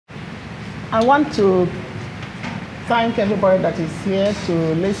I want to thank everybody that is here to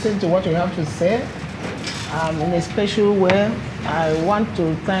listen to what you have to say. In a special way, I want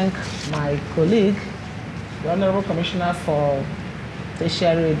to thank my colleague, the Honorable Commissioner for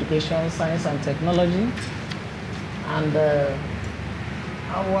Tertiary Education, Science and Technology, and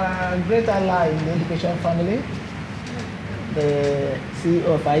our great ally in the education family, the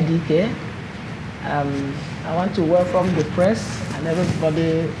CEO of IDK. I want to welcome the press and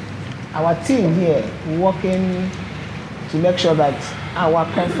everybody, our team here, working to make sure that our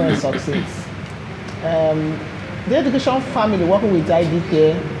conference succeeds. The education family working with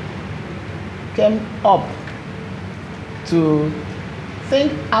IDK came up to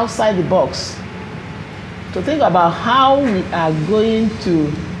think outside the box, to think about how we are going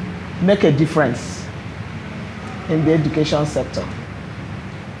to make a difference in the education sector.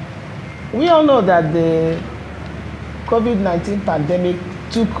 We all know that the COVID-19 pandemic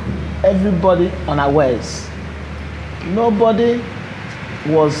took everybody unawares. Nobody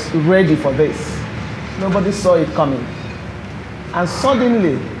was ready for this. Nobody saw it coming. And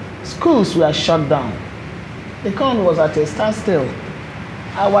suddenly, schools were shut down. The economy was at a standstill.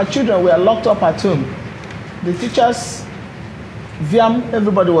 Our children were locked up at home. The teachers,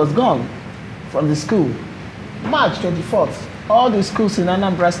 everybody was gone from the school. March 24th, all the schools in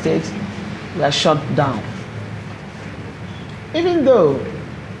Anambra State were shut down. Even though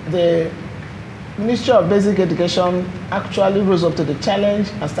the Ministry of Basic Education actually rose up to the challenge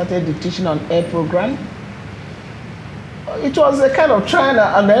and started the Teaching on Air program, it was a kind of trial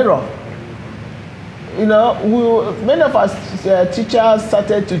and error. You know, many of us teachers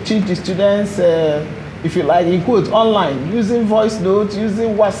started to teach the students, if you like, in quotes, online, using voice notes,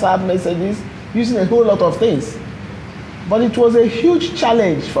 using WhatsApp messages, using a whole lot of things. But it was a huge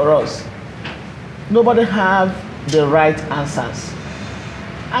challenge for us. Nobody had the right answers.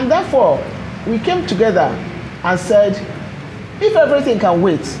 And therefore, we came together and said, if everything can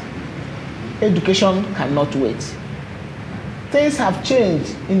wait, education cannot wait. Things have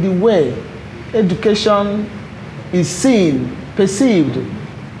changed in the way education is seen, perceived,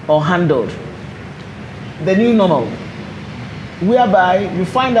 or handled. The new normal, whereby you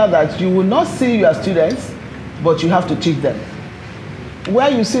find out that you will not see your students, but you have to teach them.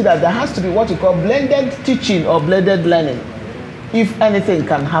 Where you see that there has to be what you call blended teaching or blended learning, if anything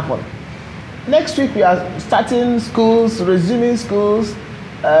can happen. Next week we are starting schools, resuming schools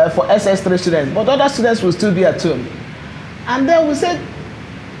for SS3 students, but other students will still be at home. And then we said,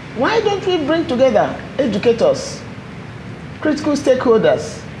 why don't we bring together educators, critical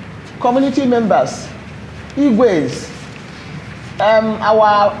stakeholders, community members, Igwes,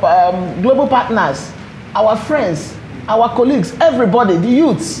 our global partners, our friends, our colleagues, everybody, the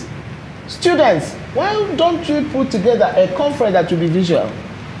youths, students. Why don't we put together a conference that will be visual?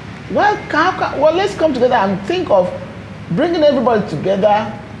 Well, let's come together and think of bringing everybody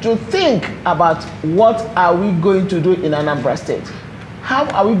together to think about what are we going to do in Anambra State. How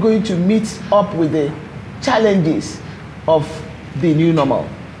are we going to meet up with the challenges of the new normal?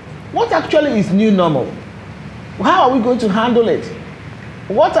 What actually is new normal? How are we going to handle it?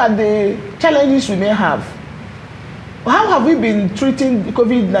 What are the challenges we may have? How have we been treating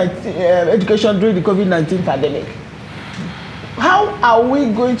COVID-19 education during the COVID-19 pandemic? How are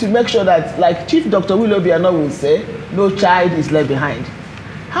we going to make sure that, like Chief Dr. Willoughby will say, no child is left behind?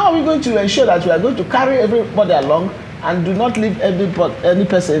 How are we going to ensure that we are going to carry everybody along and do not leave any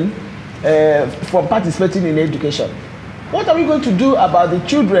person from participating in education? What are we going to do about the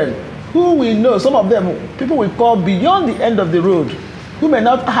children who we know, some of them, people we call beyond the end of the road, who may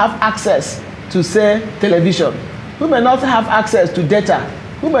not have access to, say, television, who may not have access to data,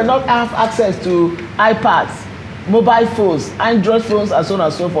 who may not have access to iPads, mobile phones, Android phones, and so on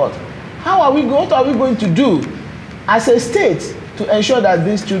and so forth? What are we going to do as a state to ensure that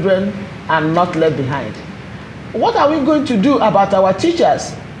these children are not left behind? What are we going to do about our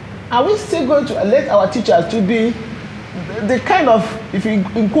teachers? Are we still going to let our teachers to be the kind of, if you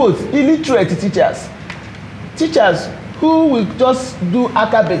in quotes, illiterate teachers? Teachers who will just do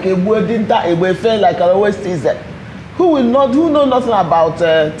akabeke, dinta, ebefe, like I always tease them, who know nothing about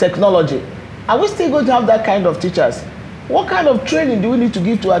technology. Are we still going to have that kind of teachers? What kind of training do we need to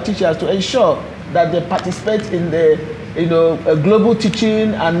give to our teachers to ensure that they participate in the global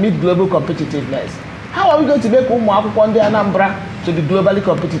teaching and meet global competitiveness? How are we going to make Umuakwukwo Anambra to be globally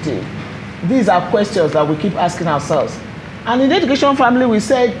competitive? These are questions that we keep asking ourselves. And in the education family, we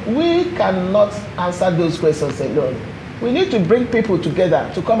said we cannot answer those questions alone. We need to bring people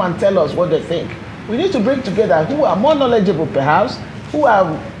together to come and tell us what they think. We need to bring together who are more knowledgeable perhaps, who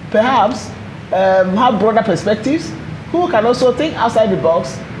are perhaps have broader perspectives, who can also think outside the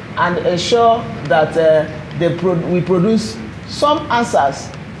box and ensure that we produce some answers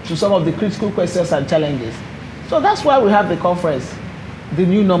to some of the critical questions and challenges. So that's why we have the conference, the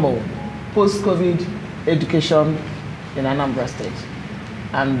new normal, post-COVID education in Anambra State.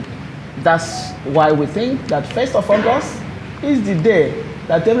 And that's why we think that 1st of August is the day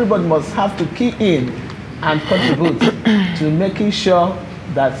that everybody must have to key in and contribute to making sure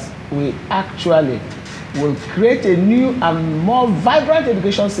that we actually will create a new and more vibrant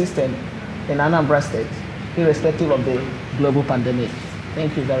education system in Anambra State, irrespective of the global pandemic.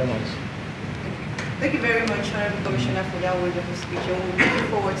 Thank you very much. Thank you very much, Honorable Commissioner, for that wonderful speech. And we're looking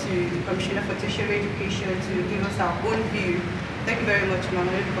forward to the Commissioner for Tertiary Education to give us our own view. Thank you very much,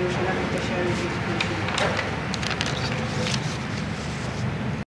 Honorable Commissioner for Tertiary Education.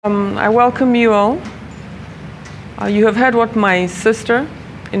 I welcome you all. You have heard what my sister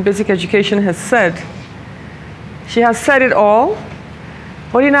in basic education has said. She has said it all.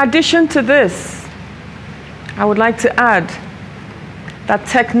 But in addition to this, I would like to add that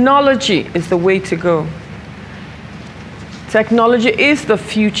technology is the way to go. Technology is the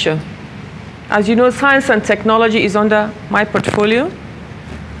future. As you know, science and technology is under my portfolio.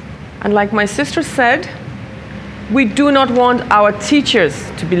 And like my sister said, we do not want our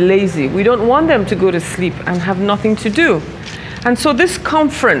teachers to be lazy. We don't want them to go to sleep and have nothing to do. And so this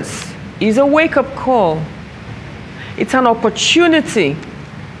conference is a wake-up call. It's an opportunity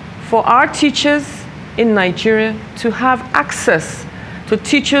for our teachers in Nigeria to have access to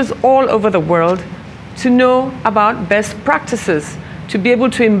teachers all over the world, to know about best practices, to be able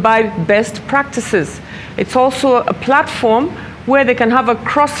to imbibe best practices. It's also a platform where they can have a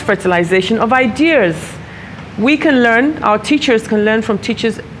cross-fertilization of ideas. We can learn, our teachers can learn from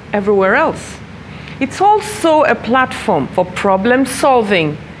teachers everywhere else. It's also a platform for problem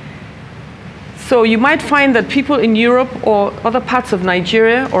solving. So you might find that people in Europe or other parts of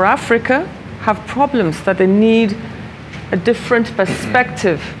Nigeria or Africa have problems that they need a different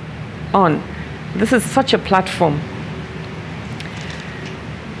perspective on. This is such a platform.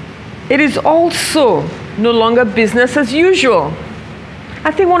 It is also no longer business as usual.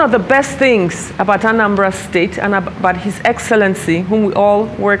 I think one of the best things about Anambra State and about His Excellency, whom we all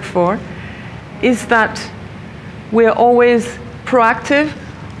work for, is that we're always proactive.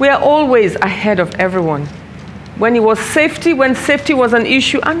 We are always ahead of everyone. When it was safety, when safety was an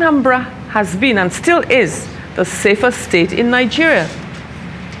issue, Anambra has been and still is the safest state in Nigeria.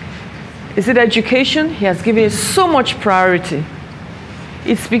 Is it education? He has given it so much priority.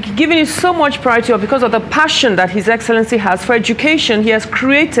 It's given it so much priority because of the passion that His Excellency has for education. He has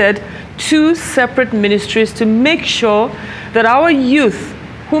created 2 separate ministries to make sure that our youth,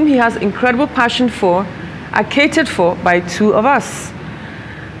 whom he has incredible passion for, are catered for by 2 of us.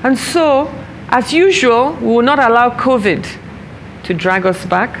 And so, as usual, we will not allow COVID to drag us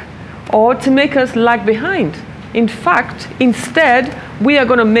back or to make us lag behind. In fact, instead, we are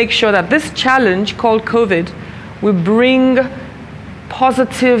going to make sure that this challenge called COVID will bring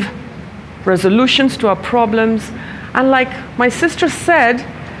positive resolutions to our problems. And like my sister said,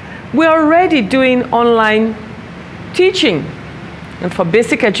 we're already doing online teaching, and for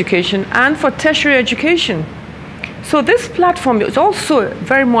basic education and for tertiary education. So this platform is also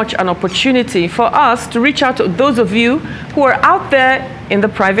very much an opportunity for us to reach out to those of you who are out there in the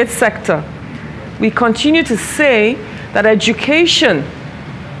private sector. We continue to say that education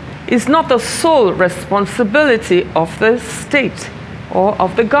is not the sole responsibility of the state or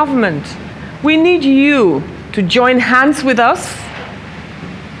of the government. We need you to join hands with us,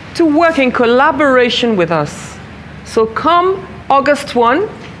 to work in collaboration with us. So come August 1,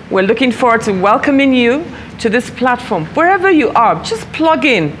 we're looking forward to welcoming you to this platform. Wherever you are, just plug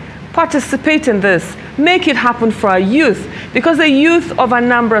in, participate in this, make it happen for our youth, because the youth of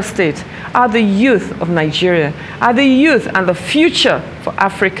Anambra State are the youth of Nigeria, are the youth and the future for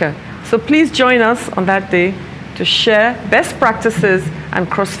Africa. So please join us on that day to share best practices and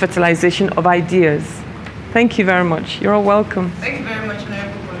cross-fertilization of ideas. Thank you very much. You're all welcome. Thank you very much,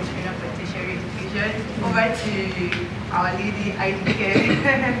 Honorable Commissioner for Tertiary Education. Over to Our Lady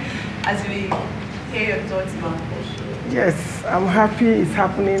IDK as we hear your thoughts, ma'am. Yes, I'm happy it's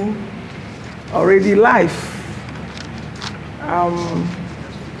happening already live.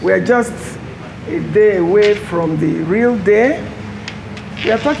 We're just a day away from the real day.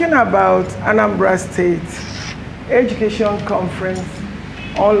 We are talking about Anambra State Education Conference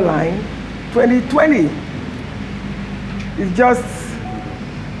Online 2020. It's just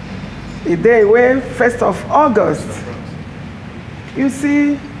a day away, 1st of August. You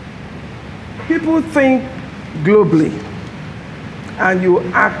see, people think globally and you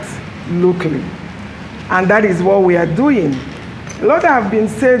act locally. And that is what we are doing. A lot have been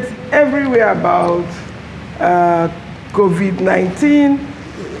said everywhere about COVID-19,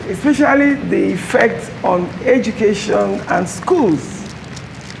 especially the effect on education and schools.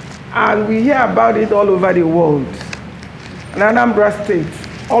 And we hear about it all over the world. And Anambra State,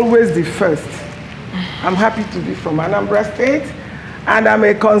 always the first. I'm happy to be from Anambra State, and I'm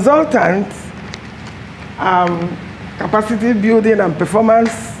a consultant, capacity building and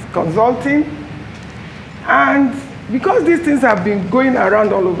performance consulting. And because these things have been going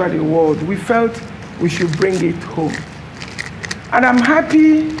around all over the world, we felt we should bring it home. And I'm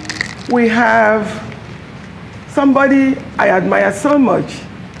happy we have somebody I admire so much,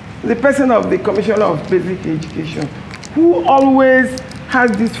 the person of the Commissioner of Basic Education, who always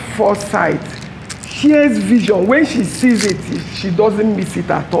has this foresight, shares vision. When she sees it, she doesn't miss it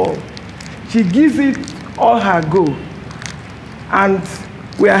at all. She gives it all her go. And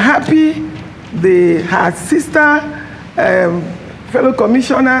we are happy her sister, fellow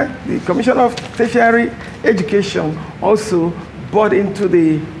commissioner, the Commissioner of Tertiary Education, also bought into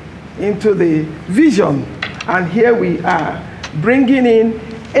the vision. And here we are, bringing in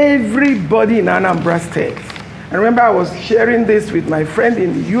everybody in Anambra State. I remember I was sharing this with my friend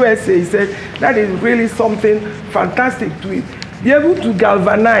in the USA. He said, that is really something fantastic to be able to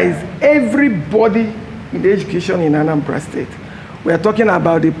galvanize everybody in the education in Anambra State. We are talking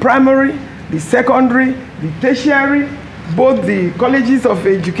about the primary, the secondary, the tertiary, both the colleges of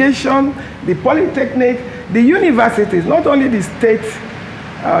education, the polytechnic, the universities, not only the state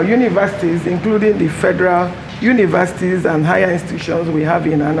universities, including the federal universities and higher institutions we have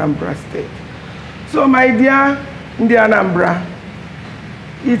in Anambra State. So my dear Anambra,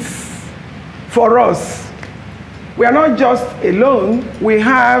 it's for us. We are not just alone. We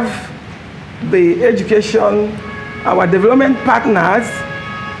have the education, our development partners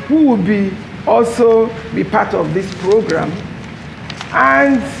who will also be part of this program.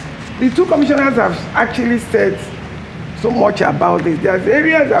 And the two commissioners have actually said so much about this. There's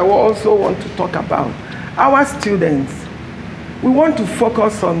areas I also want to talk about. Our students, we want to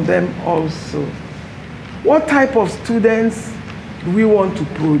focus on them also. What type of students do we want to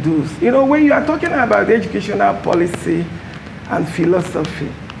produce? You know, when you are talking about educational policy and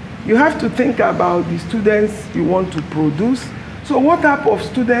philosophy, you have to think about the students you want to produce. So what type of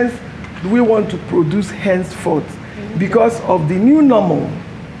students do we want to produce henceforth? Because of the new normal.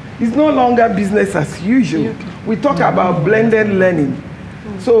 It's no longer business as usual. We talk about blended learning.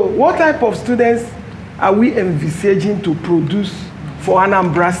 So what type of students are we envisaging to produce for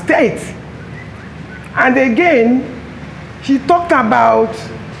Anambra State? And again, she talked about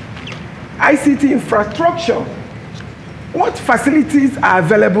ICT infrastructure. What facilities are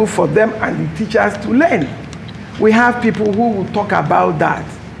available for them and the teachers to learn? We have people who will talk about that.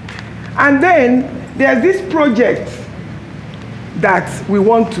 And then there's this project that we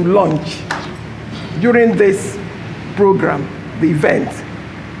want to launch during this program, the event.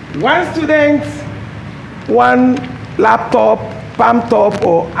 One student, one laptop, palm top,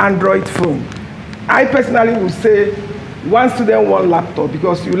 or Android phone. I personally would say one student, one laptop,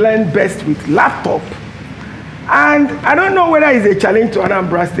 because you learn best with laptop. And I don't know whether it's a challenge to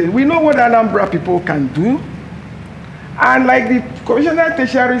Anambra State. We know what Anambra people can do. And like the Commissioner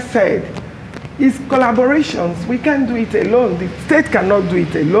Tertiary said, it's collaborations. We can't do it alone. The state cannot do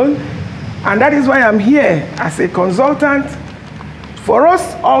it alone. And that is why I'm here as a consultant, for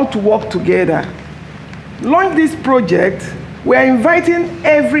us all to work together. Launch this project. We're inviting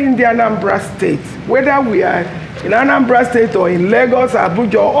every Anambra State, whether we are in Anambra State or in Lagos,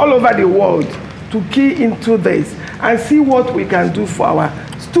 Abuja, or all over the world, to key into this and see what we can do for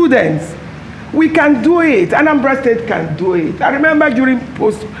our students. We can do it. Anambra State can do it. I remember during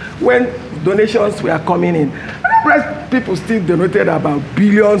when donations were coming in, Anambra people still donated about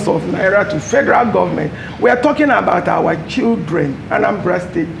billions of naira to federal government. We are talking about our children, Anambra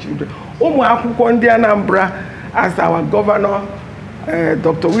State children. Ụmụ akwụkwọ ndị Anambra, as our governor,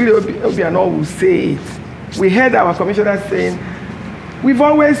 Dr. Willie Obiano, will say it. We heard our commissioner saying, we've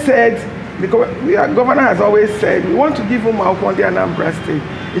always said, the governor has always said, we want to give ụmụ akwụkwọ ndị Anambra State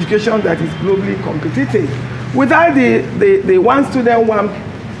education that is globally competitive. Without the one student,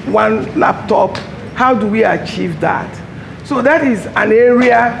 one laptop, how do we achieve that? So that is an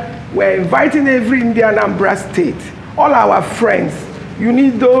area we're inviting every Anambra State, all our friends,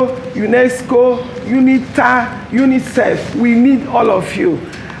 UNIDO, UNESCO, UNITA, UNICEF, we need all of you.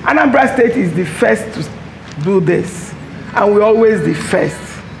 Anambra State is the first to do this, and we're always the first.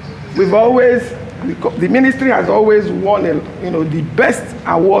 We've always, the ministry has always won, the best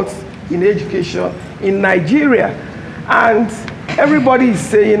awards in education in Nigeria, and everybody is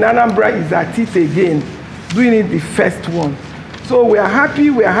saying Anambra is at it again, doing it the first one. So we are happy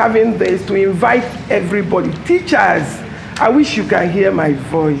we are having this to invite everybody. Teachers, I wish you can hear my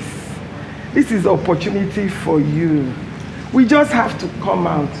voice. This is opportunity for you. We just have to come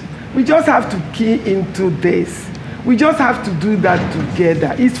out. We just have to key into this. We just have to do that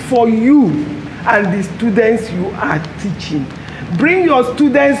together. It's for you and the students you are teaching. Bring your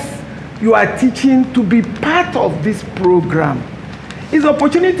students you are teaching to be part of this program. It's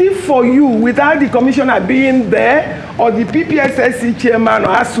opportunity for you without the commissioner being there or the PPSSC chairman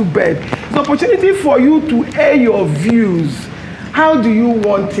or ASUBED. It's opportunity for you to air your views. How do you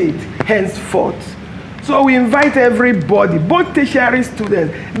want it henceforth? So we invite everybody, both tertiary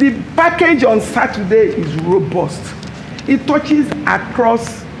students. The package on Saturday is robust. It touches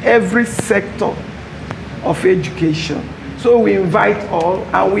across every sector of education. So we invite all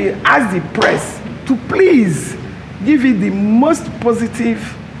and we ask the press to please give it the most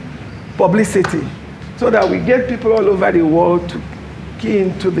positive publicity so that we get people all over the world to key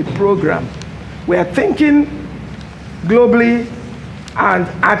into the program. We are thinking globally and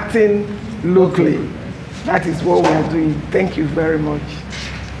acting locally. That is what we are doing. Thank you very much.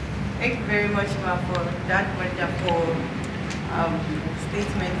 Thank you very much, Ma, for that wonderful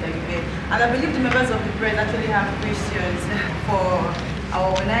statement that you made. And I believe the members of the press actually have questions for our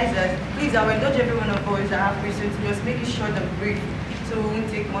organizers. Please, I will indulge every one of us that have questions to just make it short and brief so we won't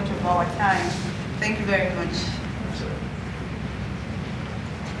take much of our time. Thank you very much.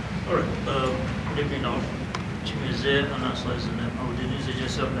 All right. Good evening all. Chimize Anasla is the name of the News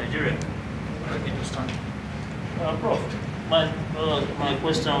Agency of Nigeria. I understand. Prof, my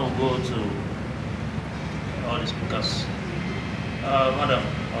question will go to all the speakers. Madam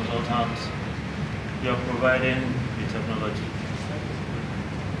Consultant, you are providing the technology,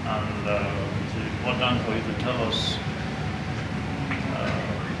 and it's important for you to tell us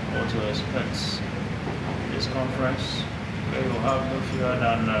what to expect this conference, where you have no fewer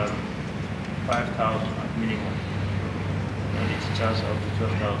than 5,000 at minimum, and the teachers up to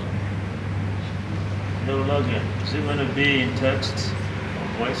 12,000. They will log in. Is it going to be in text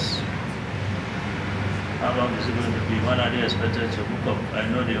or voice? How long is it going to be? When are they expected to hook up? I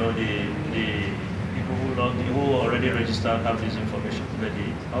know all the people who already registered have this information, but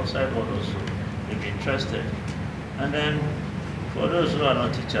the outside world also may be interested. And then for those who are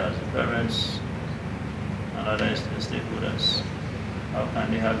not teachers, parents and other stakeholders, how can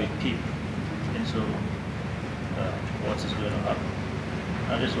they have a peep into what is going to happen?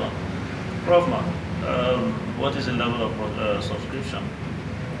 That is one. Prof. What is the level of subscription?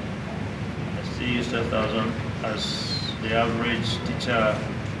 I still use 12,000 as the average teacher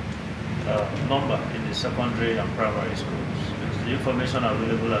number in the secondary and primary schools. It's the information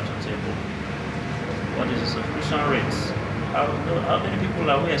available at the table. What is the subscription rates? How many people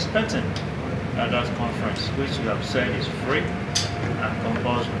are we expecting at that conference, which you have said is free and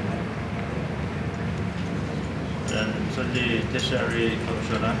compulsory? Then, so the tertiary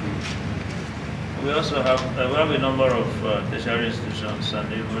commissioner. We also have a number of tertiary institutions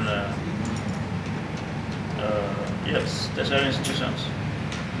and even yes, tertiary institutions.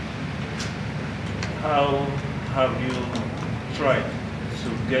 How have you tried to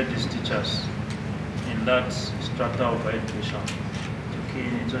get these teachers in that strata of education to key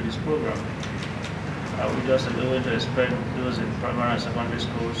into this program? Are we just going to expect those in primary and secondary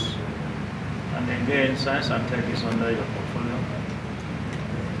schools? And again, science and tech is under your portfolio.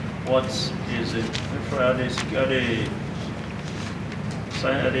 What is it?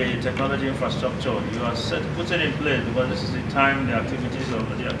 The technology infrastructure you are putting in place, because this is the time the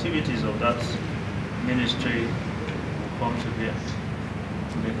activities of that ministry will come to bear.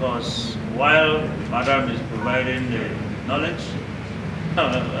 Because while Madam is providing the knowledge,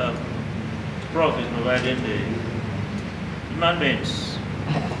 Prof is providing the human beings.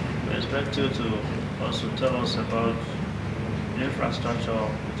 We expect you to also tell us about the infrastructure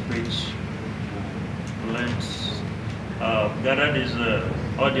which lends gather this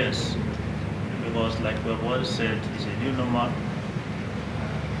audience, because like we have always said, it's a new normal.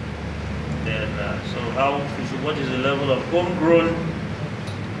 Then so what is the level of homegrown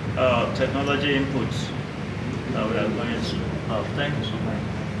technology inputs that we are going to have? Thank you so much.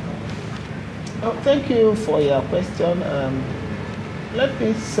 Oh, thank you for your question. Let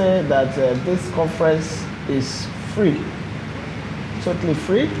me say that this conference is free. Totally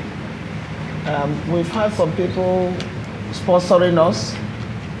free. We've had some people sponsoring us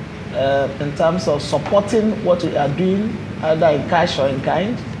in terms of supporting what we are doing, either in cash or in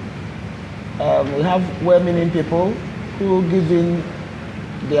kind. We have well-meaning people who give in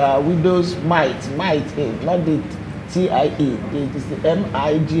their widows might, not the TIE, it's the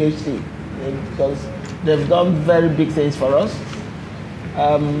MIGHT, because they've done very big things for us.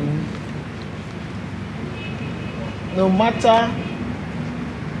 No matter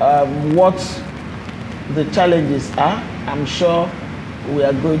what the challenges are, I'm sure we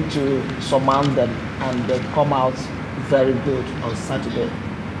are going to surmount them and come out very good on Saturday.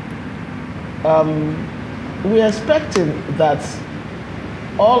 We are expecting that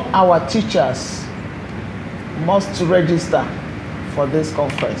all our teachers must register for this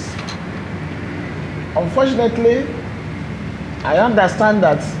conference. Unfortunately, I understand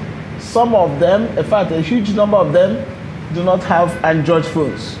that some of them, in fact a huge number of them, do not have Android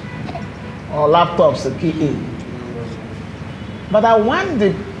phones or laptops to key in. But I want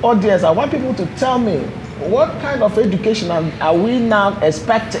the audience, I want people to tell me what kind of education are we now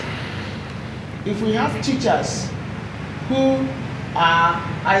expecting if we have teachers who are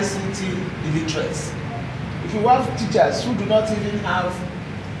ICT illiterates, if you have teachers who do not even have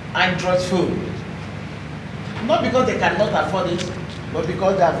Android phone, not because they cannot afford it, but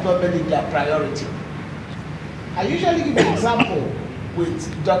because they have not made it their priority. I usually give an example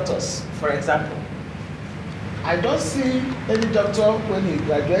with doctors, for example. I don't see any doctor when he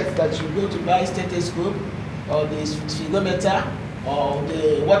graduates that you go to buy stethoscope or the sphygmometer or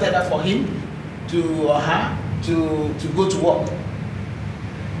the whatever for him to or her to go to work.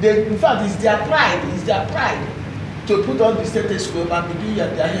 In fact, it's their pride to put on the stethoscope and be doing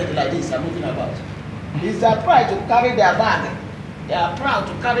their head like this and moving about. It's their pride to carry their bag. They are proud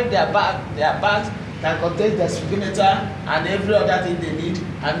to carry their bags that contains the sphygmometer and every other thing they need,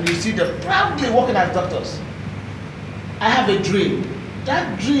 and you see them proudly working as doctors. I have a dream.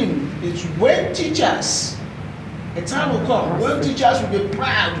 That dream is when teachers, a time will come when teachers will be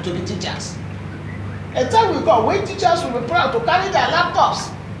proud to be teachers. A time will come when teachers will be proud to carry their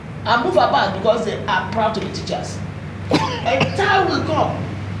laptops and move about because they are proud to be teachers. A time will come,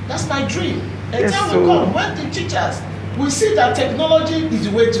 that's my dream. A time will come when the teachers will see that technology is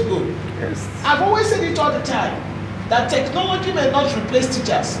the way to go. Yes. I've always said it all the time, that technology may not replace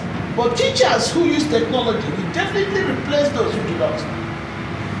teachers, but teachers who use technology will definitely replace those who do not.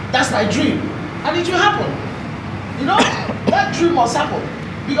 That's my dream, and it will happen. You know, that dream must happen,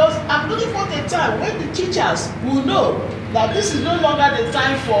 because I'm looking for the time when the teachers will know that this is no longer the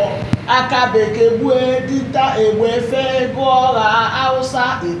time for akabekebue dita ewefe gora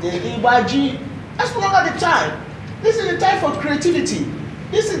hausa ide ibaji. That's no longer the time. This is the time for creativity.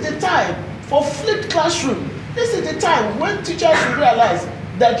 This is the time for flipped classroom. This is the time when teachers will realize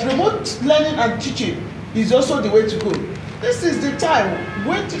that remote learning and teaching is also the way to go. This is the time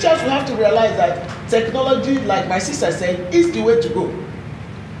when teachers will have to realize that technology, like my sister said, is the way to go.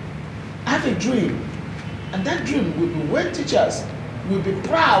 I have a dream, and that dream will be when teachers will be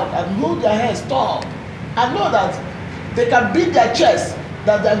proud and hold their heads tall and know that they can beat their chest,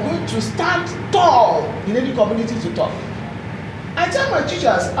 that they're going to stand tall in any community to talk. I tell my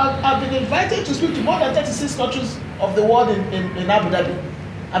teachers, I've been invited to speak to more than 36 countries of the world in Abu Dhabi.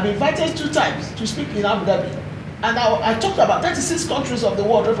 I've been invited 2 times to speak in Abu Dhabi. And I talked about 36 countries of the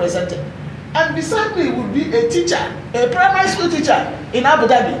world represented. And beside me would be a teacher, a primary school teacher in Abu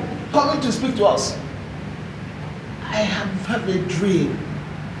Dhabi, coming to speak to us. I have a dream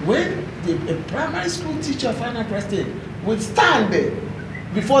when a primary school teacher of ANAMBRA State would stand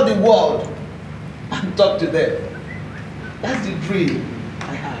before the world and talk to them. That's the dream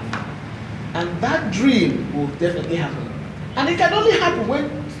I have. And that dream will definitely happen. And it can only happen when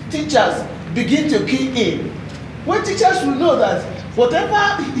teachers begin to key in. When teachers will know that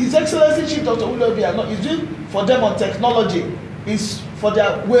whatever His Excellency Chief Dr. Willoughby is doing for them on technology is for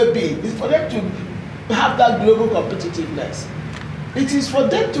their well-being, is for them to have that global competitiveness. It is for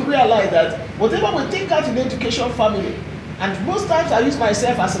them to realize that whatever we take out in the education family, and most times I use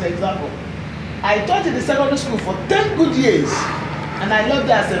myself as an example. I taught in the secondary school for 10 good years, and I left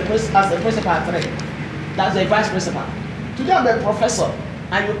there as a principal at 3. That's a vice principal. Today I'm a professor,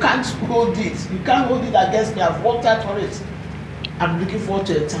 and you can't hold it. You can't hold it against me. I've worked hard for it. I'm looking forward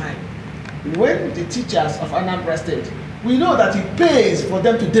to a time when the teachers of ANAMBRA State, we know that it pays for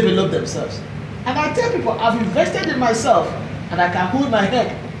them to develop themselves. And I tell people, I've invested in myself, and I can hold my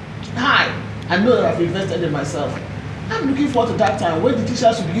head high and know that I've invested in myself. I'm looking forward to that time when the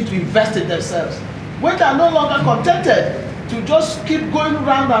teachers will begin to invest in themselves, when they are no longer contented to just keep going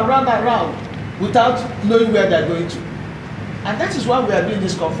round and round and round without knowing where they're going to. And that is why we are doing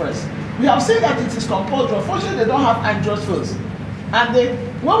this conference. We have said that it is compulsory. Unfortunately, they don't have Android phones.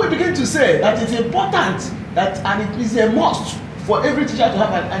 And when we begin to say that it's important that, and it is a must for every teacher to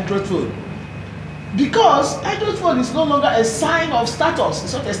have an Android phone, because Android phone is no longer a sign of status.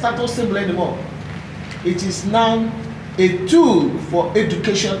 It's not a status symbol anymore. It is now a tool for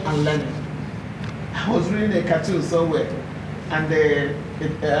education and learning. I was reading a cartoon somewhere and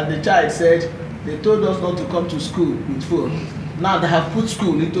the child said, they told us not to come to school with phone. Now they have put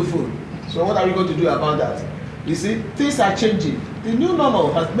school into phone. So what are we going to do about that? You see, things are changing. The new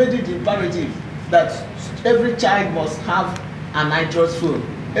normal has made it imperative that every child must have an Android phone.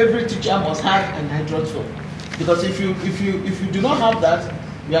 Every teacher must have an Android phone. Because if you do not have that,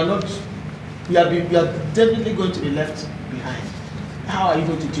 you are definitely going to be left behind. How are you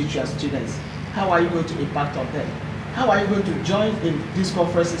going to teach your students? How are you going to impact on them? How are you going to join in these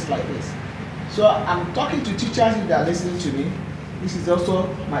conferences like this? So I'm talking to teachers if they are listening to me. This is also,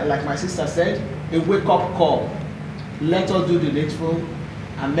 like my sister said, a wake-up call. Let us do the needful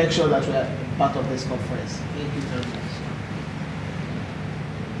and make sure that we are part of this conference. Thank you very much.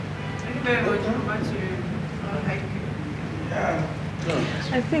 Thank you very much. How about you?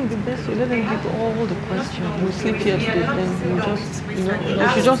 I think the best way, let them give all the questions. We'll sleep here today, then we'll just, they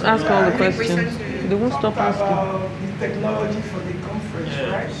should just ask all the questions. They won't stop asking. About the technology for the conference,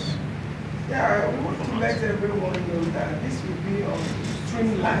 right? Yeah, we want to let everyone know that this will be on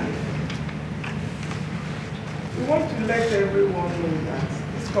stream live. We want to let everyone know that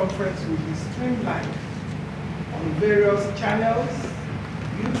this conference will be streamed live on various channels,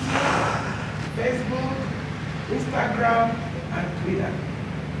 YouTube, Facebook, Instagram, and Twitter.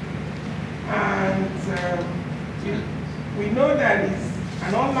 And we know that it's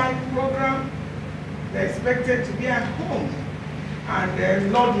an online program. They're expected to be at home and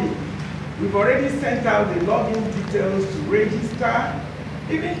then log in. We've already sent out the login details to register,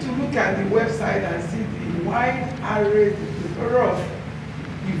 even to look at the website and see the wide array, the number of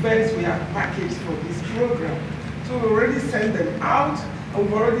events we have packaged for this program. So we already sent them out, and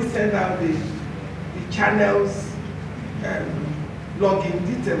we've already sent out the channels login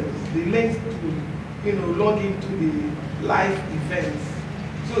details, the links to log into the live events.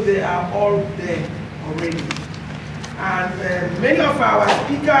 So they are all there already. And many of our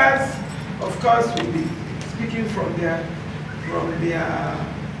speakers, of course, will be speaking from their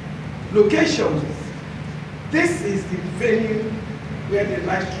locations. This is the venue where the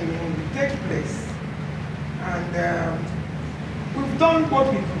live stream will take place. And we've done what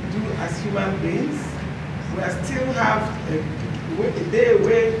we could do as human beings. We still have a day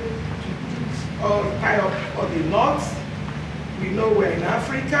away to tie up all the knots. We know we're in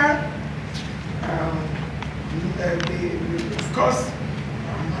Africa. Of course,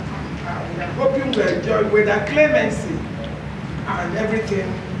 we are hoping we enjoy weather clemency and everything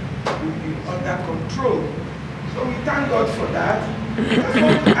will be under control. So we thank God for that. Just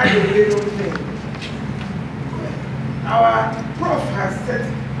want to add a little thing. Our prof has said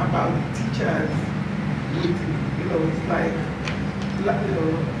about the teachers, it's like,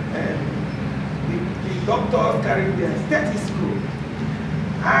 the doctors carrying their stethoscope.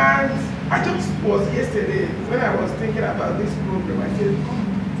 And I just was yesterday, when I was thinking about this program, I said,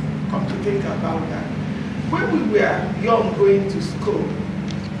 come to think about that. When we were young going to school,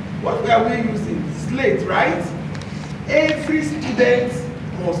 what were we using? Slate, right? Every student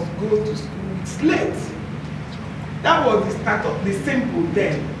must go to school with slate. That was the start of the simple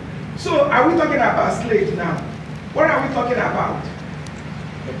then. So are we talking about slate now? What are we talking about?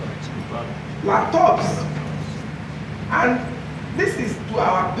 Laptops. And this is to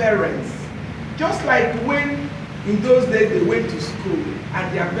our parents. Just like when in those days they went to school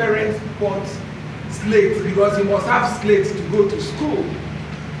and their parents bought slates because you must have slates to go to school.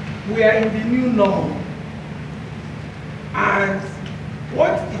 We are in the new normal. And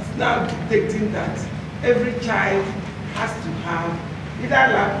what is now dictating that every child has to have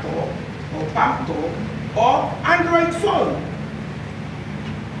either laptop or laptop or Android phone.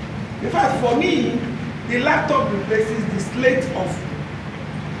 In fact, for me, the laptop replaces the slate of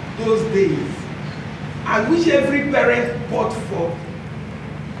those days, and which every parent bought for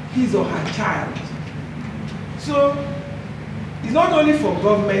his or her child. So it's not only for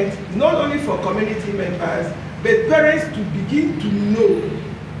government, it's not only for community members, but parents to begin to know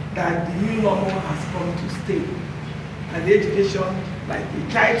that the new normal has come to stay. And the education, like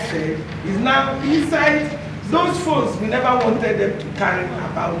the child said, is now inside those phones we never wanted them to carry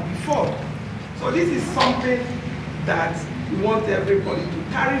about before. So this is something that we want everybody to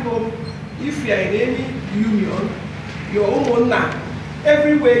carry home. If you are in any union, your own owner,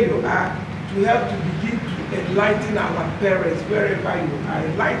 everywhere you are, to help to begin to enlighten our parents wherever you are,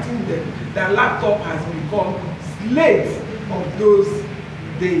 enlighten them that laptop has become slave of those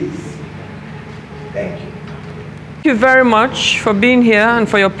days. Thank you. Thank you very much for being here and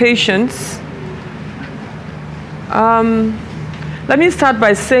for your patience. Let me start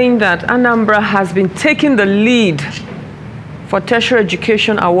by saying that ANAMBRA has been taking the lead for tertiary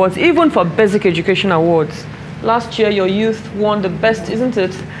education awards, even for basic education awards. Last year, your youth won the best, isn't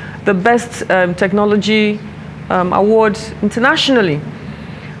it? The best technology award internationally.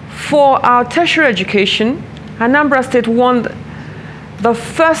 For our tertiary education, Anambra State won the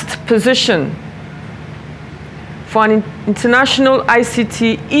first position for an international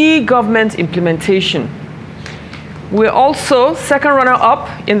ICT e-government implementation. We're also second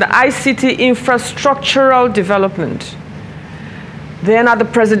runner-up in the ICT infrastructural development. Then at the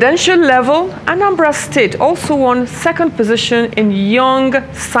presidential level, Anambra State also won second position in Young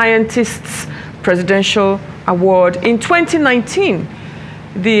Scientists Presidential Award in 2019.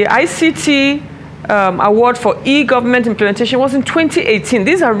 The ICT award for e-government implementation was in 2018.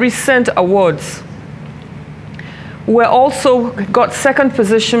 These are recent awards. We also got second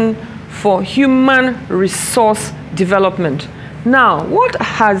position for human resource development. Now, what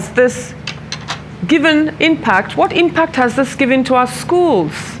has this given impact? What impact has this given to our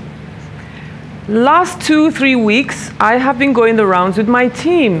schools? Last 2-3 weeks, I have been going the rounds with my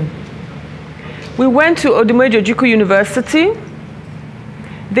team. We went to Odumodu University.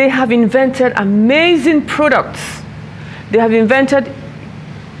 They have invented amazing products. They have invented,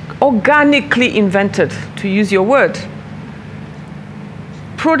 organically invented, to use your word,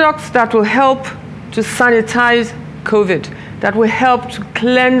 products that will help to sanitize COVID, that will help to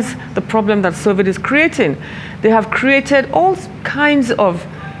cleanse the problem that COVID is creating. They have created all kinds of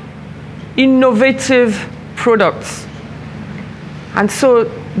innovative products. And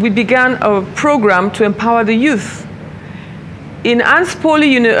so we began a program to empower the youth. In Ans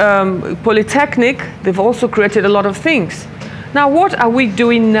Polytechnic, they've also created a lot of things. Now, what are we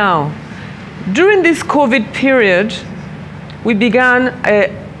doing now? During this COVID period, we began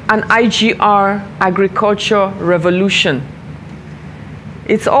an IGR agriculture revolution.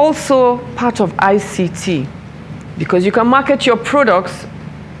 It's also part of ICT because you can market your products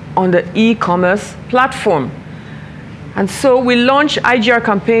on the e-commerce platform. And so we launched IGR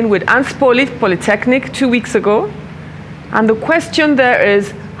campaign with Ans Polytechnic 2 weeks ago. And the question there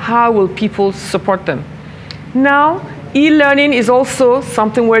is, how will people support them? Now, e-learning is also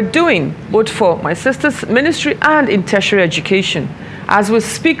something we're doing, both for my sister's ministry and in tertiary education. As we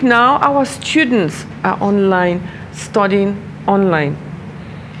speak now, our students are online, studying online.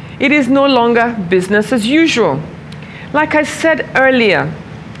 It is no longer business as usual. Like I said earlier,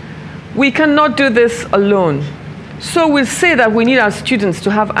 we cannot do this alone. So we'll say that we need our students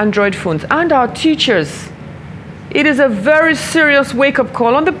to have Android phones and our teachers. It is a very serious wake-up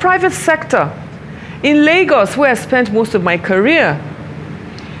call on the private sector. In Lagos, where I spent most of my career,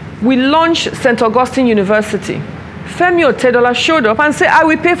 we launched St. Augustine University. Femi Otedola showed up and said, I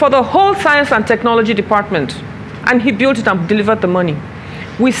will pay for the whole science and technology department. And he built it and delivered the money.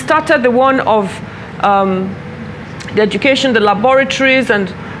 We started the one of the education, the laboratories,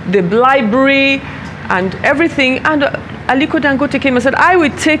 and the library, and everything. And Aliko Dangote came and said, I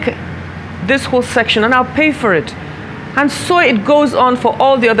will take this whole section and I'll pay for it. And so it goes on for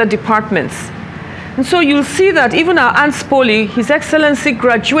all the other departments. And so you'll see that even our Ans Poly, His Excellency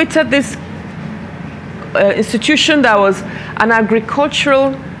graduated this institution that was an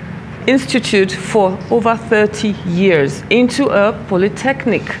agricultural institute for over 30 years into a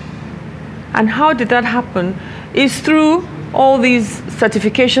polytechnic. And how did that happen? Is through all these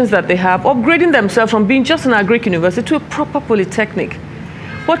certifications that they have, upgrading themselves from being just an agric university to a proper polytechnic.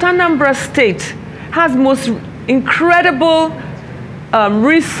 But Anambra State has most incredible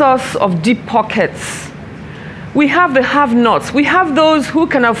resource of deep pockets. We have the have-nots. We have those who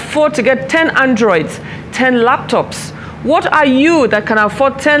can afford to get 10 Androids, 10 laptops. What are you that can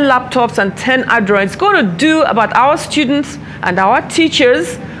afford 10 laptops and 10 Androids going to do about our students and our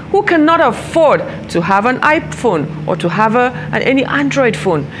teachers who cannot afford to have an iPhone or to have any Android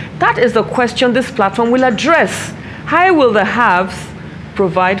phone? That is the question this platform will address. How will the haves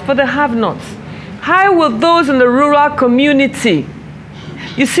provide for the have-nots? How will those in the rural community?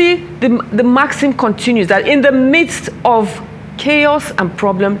 You see, the maxim continues that in the midst of chaos and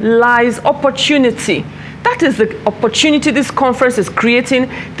problem lies opportunity. That is the opportunity this conference is creating.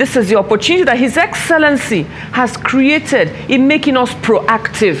 This is the opportunity that His Excellency has created in making us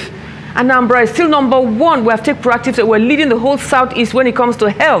proactive. Anambra is still #1. We have taken proactive, so we're leading the whole Southeast when it comes to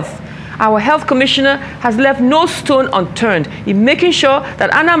health. Our health commissioner has left no stone unturned in making sure that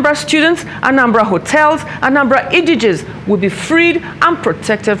Anambra students, Anambra hotels, Anambra indiges will be freed and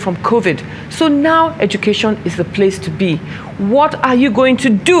protected from COVID. So now education is the place to be. What are you going to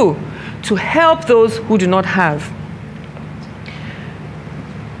do to help those who do not have?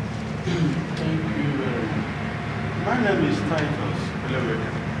 Thank you. My name is Titus.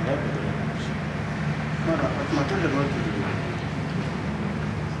 My question about the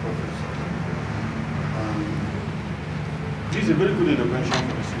professor. this is a very good intervention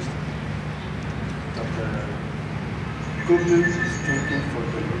for the system. That government is thinking for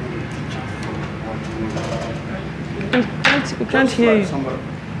the teachers from what We can't hear you.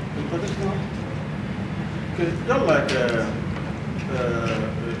 Okay, just like for the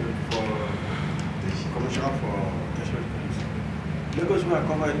Commissioner for Tertiary Education, Lagos will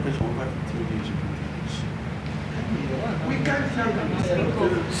cover education over 15 years. We can't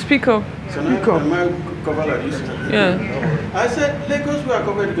have Speak up. So now, am I cover like this? Yeah. I said Lagos will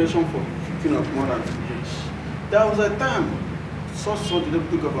cover education for 15 or more than 2 years. There was a time so the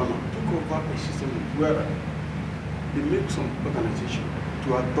deputy governor took over a system where they make some organization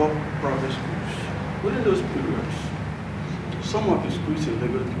to adopt private schools. Within those periods, some of the schools in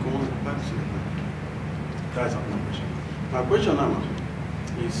Lagos become participating. That's not my question. My question now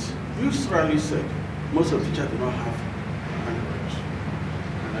is, you rightly said most of the teachers do not have handbooks,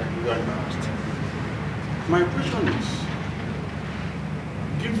 and you are embarrassed. My question is,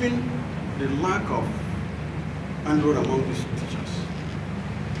 given the lack of handbook among these teachers,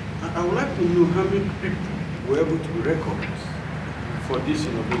 I would like to know how many people were able to be recorded for this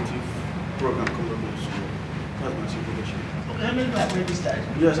innovative program coming up in school. That's my simple question. Okay, how many people have registered?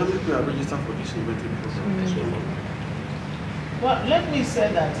 Yes, how many people are registered for this innovative program? Well, let me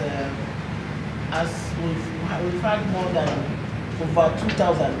say that as we've had more than over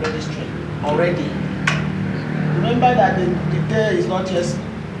 2,000 registering already. Remember that the day is not just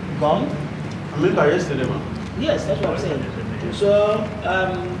gone. I mean by yesterday, man. Yes, that's what I'm saying. So,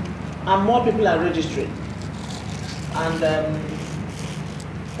 and more people are registering. And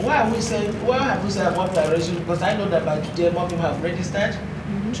why have we said more people are registering? Because I know that by today more people have registered.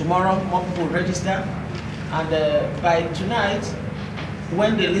 Tomorrow more people will register. And by tonight,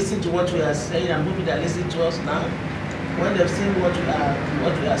 when they listen to what we are saying, and people that listen to us now, when they've seen what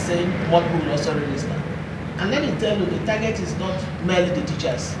we are saying, more people will also register. And let me tell you, the target is not merely the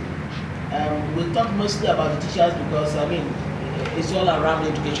teachers. We talk mostly about the teachers because, I mean, it's all around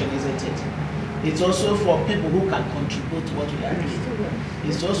education, isn't it? It's also for people who can contribute to what we are doing.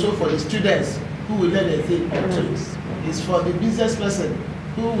 It's also for the students who will learn a thing or two. It's for the business person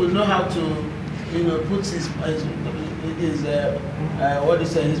who will know how to, put his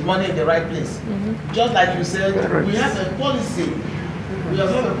money in the right place. Just like you said, we have a policy. We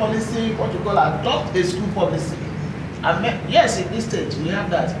have a policy, what you call adopt a school policy. Yes, in this state, we have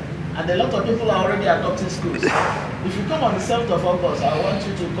that. And a lot of people are already adopting schools. If you come on the 7th of August, I want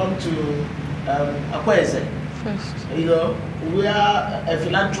you to come to Akweze. First. We are a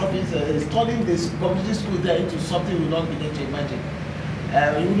philanthropist is turning this community school there into something we don't begin to imagine.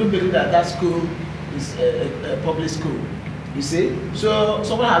 You wouldn't believe that school is a public school. You see? So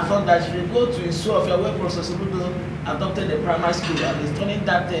someone has done that. If you go to Isofia, where Professor Subudu adopted a primary school and is turning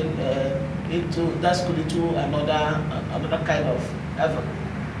that thing into another kind of effort.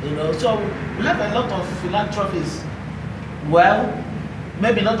 So we have a lot of philanthropists. Well,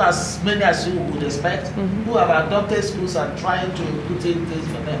 maybe not as many as you would expect, who have adopted schools and trying to put in things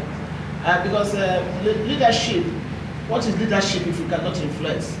for them. Because leadership, what is leadership if you cannot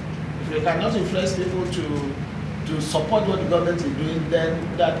influence? If you cannot influence people to support what the government is doing,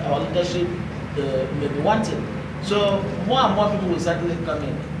 then that our leadership may be wanting. So more and more people will certainly come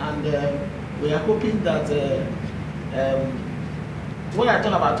in, and we are hoping that when I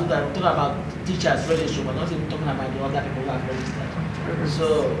talk about that, I'm talking about teachers registering, we're not even talking about the other people who have registered.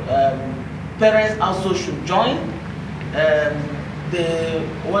 So parents also should join. The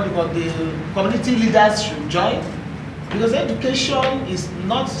community leaders should join, because education is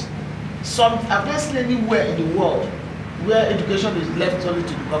not I've not seen anywhere in the world where education is left only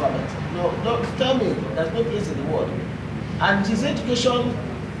to the government. No, tell me, there's no place in the world. And it is education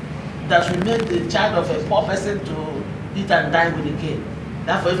that will make the child of a poor person to eat and dine with a cane.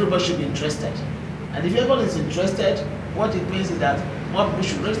 Therefore, everybody should be interested. And if everyone is interested, what it means is that more people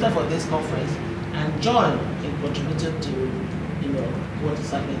should register for this conference and join in contributing to, what is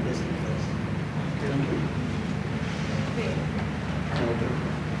happening in this conference. Thank you. Okay.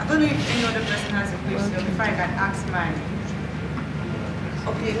 I don't know if any other person has a question, if I can ask mine.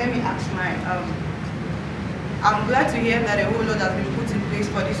 Okay, let me ask mine. I'm glad to hear that a whole lot has been put in place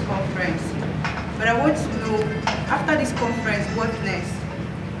for this conference. But I want to know, after this conference, what next?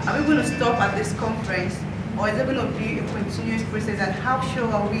 Are we going to stop at this conference, or is it going to be a continuous process? And how sure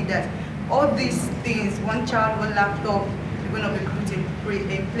are we that all these things, one child, one laptop, are going to be put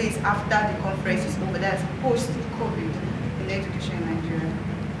in place after the conference is over? That's post-COVID in education in Nigeria,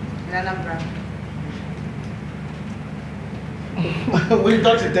 in ANAMBRA. We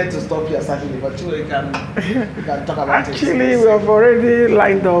don't intend to stop here, certainly, but we can talk about it. Actually, we have already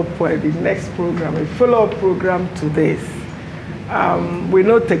lined up the next program, a follow-up program to this. We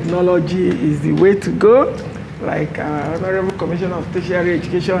know technology is the way to go, like Honorable Commissioner of Tertiary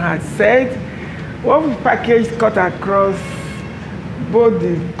Education has said. What we packaged cut across both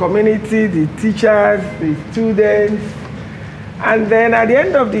the community, the teachers, the students, and then at the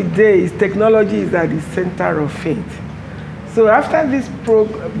end of the day, technology is at the center of it. So after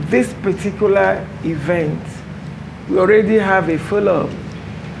this particular event, we already have a follow-up,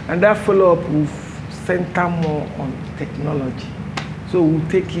 and that follow-up will center more on technology. So we'll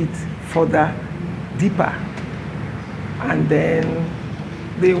take it further, deeper. And then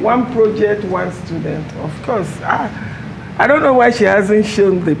the one project, one student, of course, I don't know why she hasn't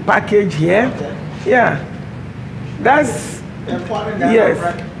shown the package here. Okay. Yeah, that's, Empowering the yes.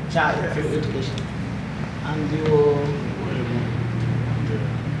 Anambra child through education. And you will,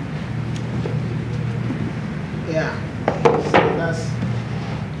 yeah, so that's,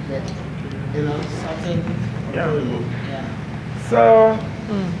 something. Yeah. Yeah. So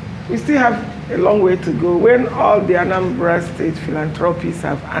we still have a long way to go. When all the Anambra State philanthropists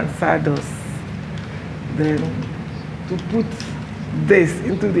have answered us, then to put this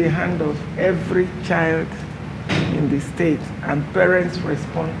into the hand of every child in the state, and parents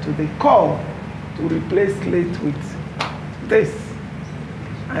respond to the call to replace slate with this,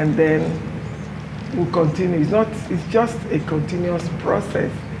 and then we'll continue. It's just a continuous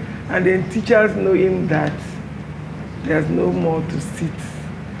process, and then teachers knowing that there's no more to sit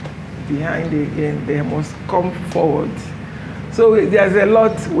behind again, they must come forward. So there's a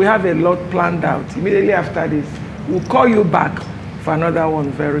lot, we have a lot planned out. Immediately after this, we'll call you back for another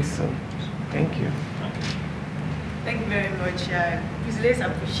one very soon. Thank you. Thank you very much. Please let's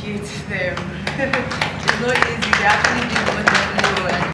appreciate them. It's not easy. They actually did wonderfully well.